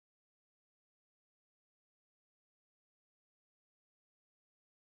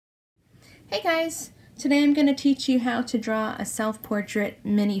Hey guys! Today I'm going to teach you how to draw a self-portrait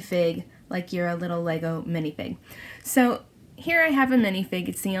minifig like you're a little Lego minifig. So here I have a minifig.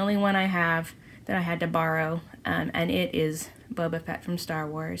 It's the only one I have that I had to borrow, and it is Boba Fett from Star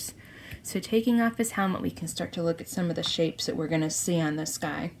Wars. So taking off his helmet, we can start to look at some of the shapes that we're going to see on this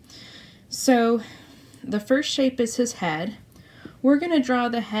guy. So the first shape is his head. We're going to draw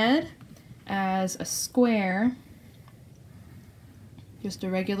the head as a square, just a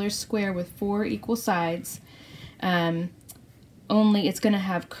regular square with 4 equal sides, only it's going to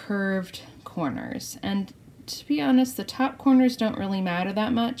have curved corners. And to be honest, the top corners don't really matter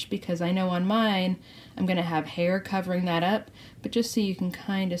that much because I know on mine I'm going to have hair covering that up, but just so you can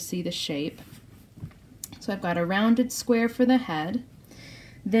kind of see the shape. So I've got a rounded square for the head.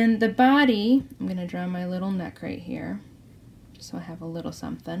 Then the body, I'm going to draw my little neck right here, just so I have a little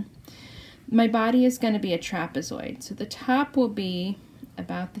something. My body is going to be a trapezoid, so the top will be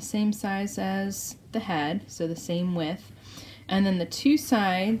about the same size as the head, so the same width, and then the 2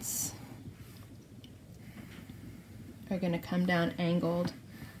 sides are going to come down angled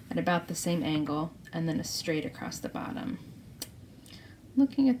at about the same angle, and then a straight across the bottom.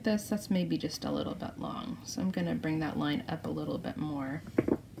 Looking at this, that's maybe just a little bit long, so I'm going to bring that line up a little bit more.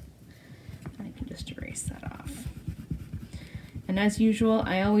 I can just erase that off. And as usual,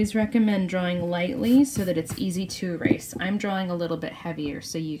 I always recommend drawing lightly so that it's easy to erase. I'm drawing a little bit heavier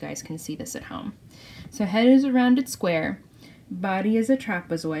so you guys can see this at home. So head is a rounded square, body is a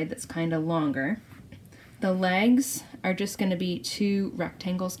trapezoid that's kind of longer. The legs are just going to be 2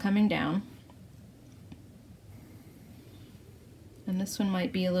 rectangles coming down. And this one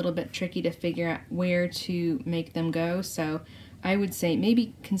might be a little bit tricky to figure out where to make them go, so I would say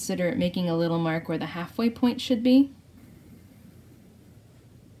maybe consider making a little mark where the halfway point should be.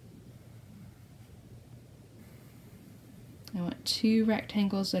 I want 2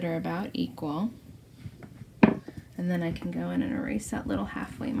 rectangles that are about equal, and then I can go in and erase that little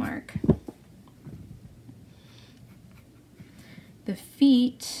halfway mark. The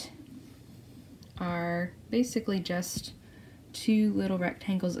feet are basically just 2 little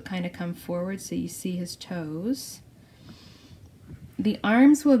rectangles that kind of come forward so you see his toes. The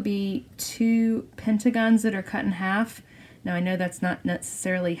arms will be 2 pentagons that are cut in half. Now I know that's not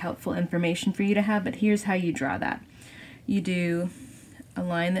necessarily helpful information for you to have, but here's how you draw that. You do a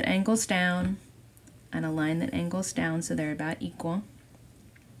line that angles down and a line that angles down so they're about equal.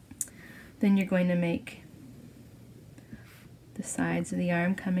 Then you're going to make the sides of the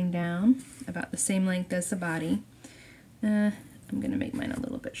arm coming down about the same length as the body. I'm going to make mine a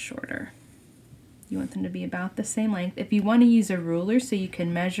little bit shorter. You want them to be about the same length. If you want to use a ruler so you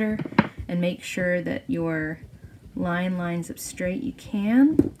can measure and make sure that your line lines up straight, you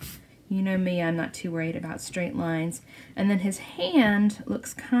can. You know me, I'm not too worried about straight lines. And then his hand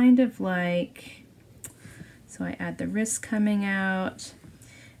looks kind of like, so I add the wrist coming out,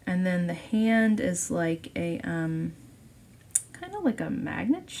 and then the hand is like a, kind of like a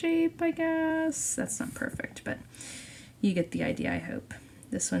magnet shape, I guess. That's not perfect, but you get the idea, I hope.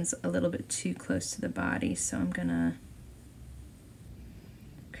 This one's a little bit too close to the body, so I'm gonna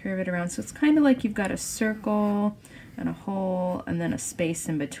curve it around. So it's kind of like you've got a circle and a hole and then a space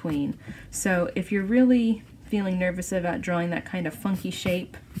in between. So if you're really feeling nervous about drawing that kind of funky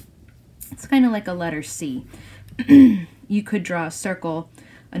shape, it's kind of like a letter C. You could draw a circle,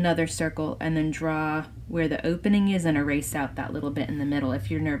 another circle, and then draw where the opening is and erase out that little bit in the middle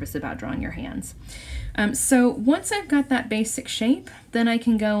if you're nervous about drawing your hands. So once I've got that basic shape, then I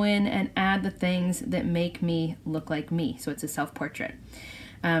can go in and add the things that make me look like me. So it's a self-portrait.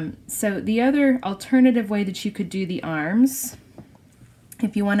 So the other alternative way that you could do the arms,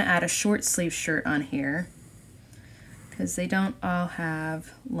 if you want to add a short sleeve shirt on here, because they don't all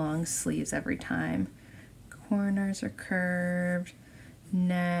have long sleeves every time. Corners are curved,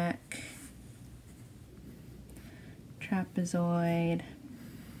 neck, trapezoid,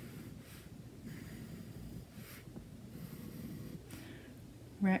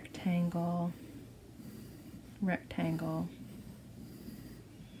 rectangle, rectangle,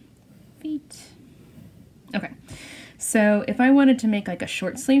 feet. Okay, so if I wanted to make like a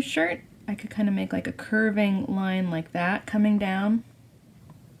short sleeve shirt, I could kind of make like a curving line like that coming down,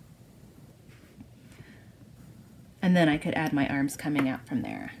 and then I could add my arms coming out from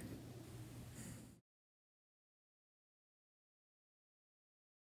there.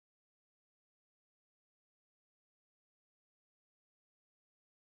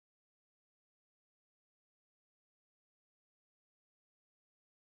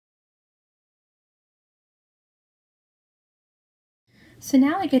 So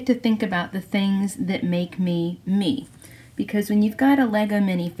now I get to think about the things that make me me. Because when you've got a Lego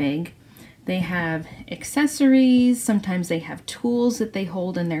minifig, They have accessories. Sometimes they have tools that they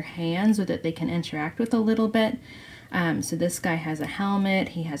hold in their hands or that they can interact with a little bit. So this guy has a helmet,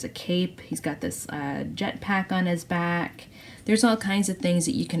 he has a cape, he's got this jetpack on his back. There's all kinds of things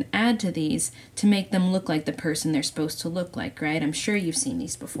that you can add to these to make them look like the person they're supposed to look like, right? I'm sure you've seen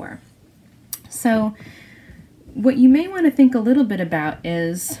these before. So what you may want to think a little bit about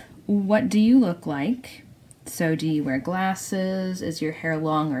is, what do you look like? So do you wear glasses? Is your hair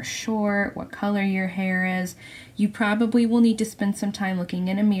long or short? What color your hair is? You probably will need to spend some time looking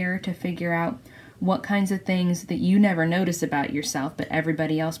in a mirror to figure out what kinds of things that you never notice about yourself, but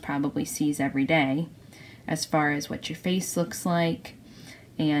everybody else probably sees every day, as far as what your face looks like,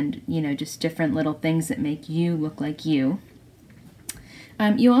 and, you know, just different little things that make you look like you.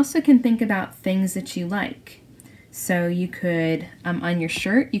 You also can think about things that you like. So you could, on your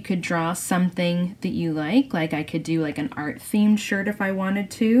shirt, you could draw something that you like I could do like an art-themed shirt if I wanted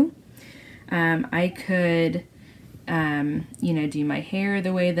to. I could, you know, do my hair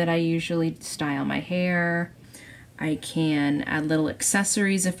the way that I usually style my hair. I can add little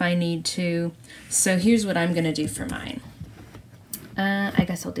accessories if I need to. So here's what I'm going to do for mine. I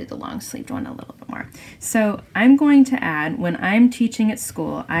guess I'll do the long-sleeved one a little bit more. So I'm going to add, when I'm teaching at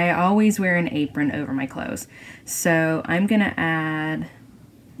school, I always wear an apron over my clothes. So I'm going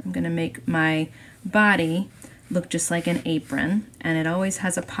to make my body look just like an apron, and it always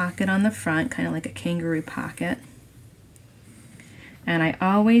has a pocket on the front, kind of like a kangaroo pocket. And I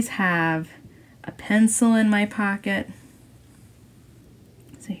always have a pencil in my pocket.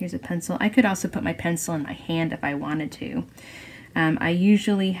 So here's a pencil. I could also put my pencil in my hand if I wanted to. I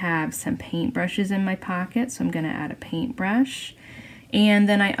usually have some paintbrushes in my pocket, so I'm going to add a paintbrush. And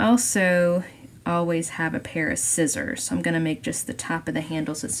then I also always have a pair of scissors. So I'm going to make just the top of the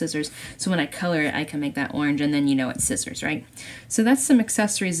handles with scissors. So when I color it, I can make that orange, and then you know it's scissors, right? So that's some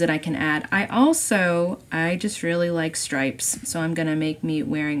accessories that I can add. I just really like stripes. So I'm going to make me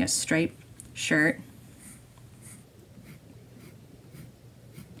wearing a striped shirt.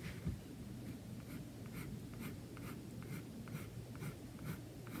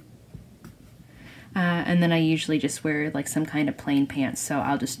 And then I usually just wear like some kind of plain pants, so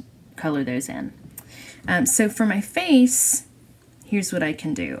I'll just color those in. So for my face, here's what I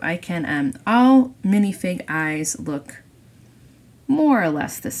can do. I can, all minifig eyes look more or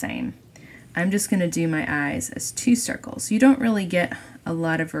less the same. I'm just going to do my eyes as 2 circles. You don't really get a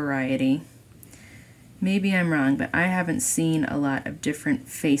lot of variety. Maybe I'm wrong, but I haven't seen a lot of different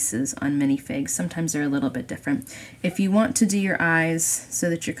faces on minifigs. Sometimes they're a little bit different. If you want to do your eyes so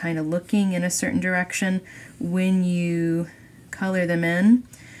that you're kind of looking in a certain direction when you color them in,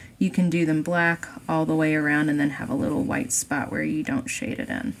 you can do them black all the way around and then have a little white spot where you don't shade it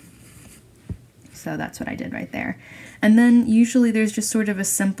in. So that's what I did right there. And then usually there's just sort of a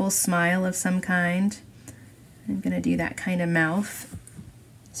simple smile of some kind. I'm going to do that kind of mouth,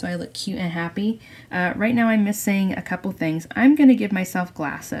 so I look cute and happy. Right now I'm missing a couple things. I'm going to give myself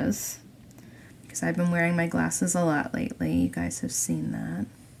glasses, because I've been wearing my glasses a lot lately. You guys have seen that.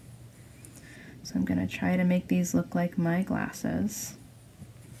 So I'm going to try to make these look like my glasses.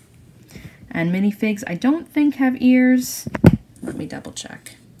 And minifigs, I don't think have ears. Let me double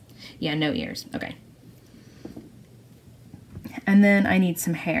check. Yeah, no ears. Okay. And then I need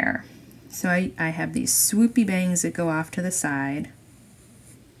some hair. So I have these swoopy bangs that go off to the side.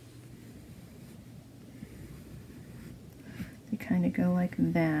 They kind of go like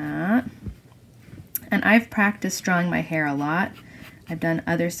that. And I've practiced drawing my hair a lot. I've done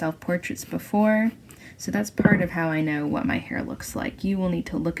other self-portraits before, so that's part of how I know what my hair looks like. You will need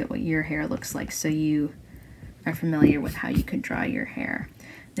to look at what your hair looks like so you are familiar with how you could draw your hair.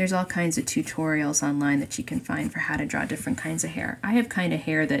 There's all kinds of tutorials online that you can find for how to draw different kinds of hair. I have kind of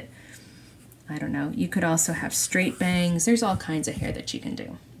hair that, I don't know, you could also have straight bangs. There's all kinds of hair that you can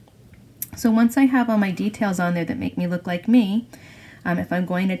do. So once I have all my details on there that make me look like me, if I'm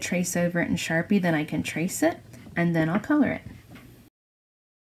going to trace over it in Sharpie, then I can trace it, and then I'll color it.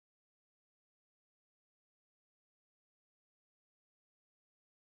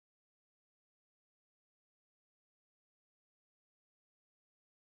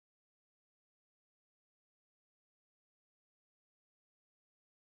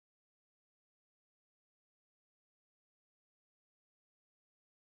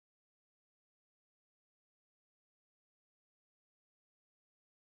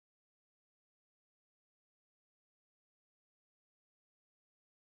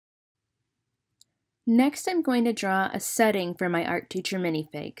 Next, I'm going to draw a setting for my art teacher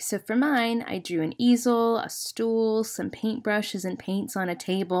minifig. So for mine, I drew an easel, a stool, some paintbrushes and paints on a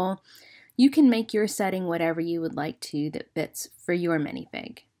table. You can make your setting whatever you would like to that fits for your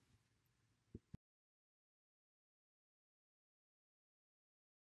minifig.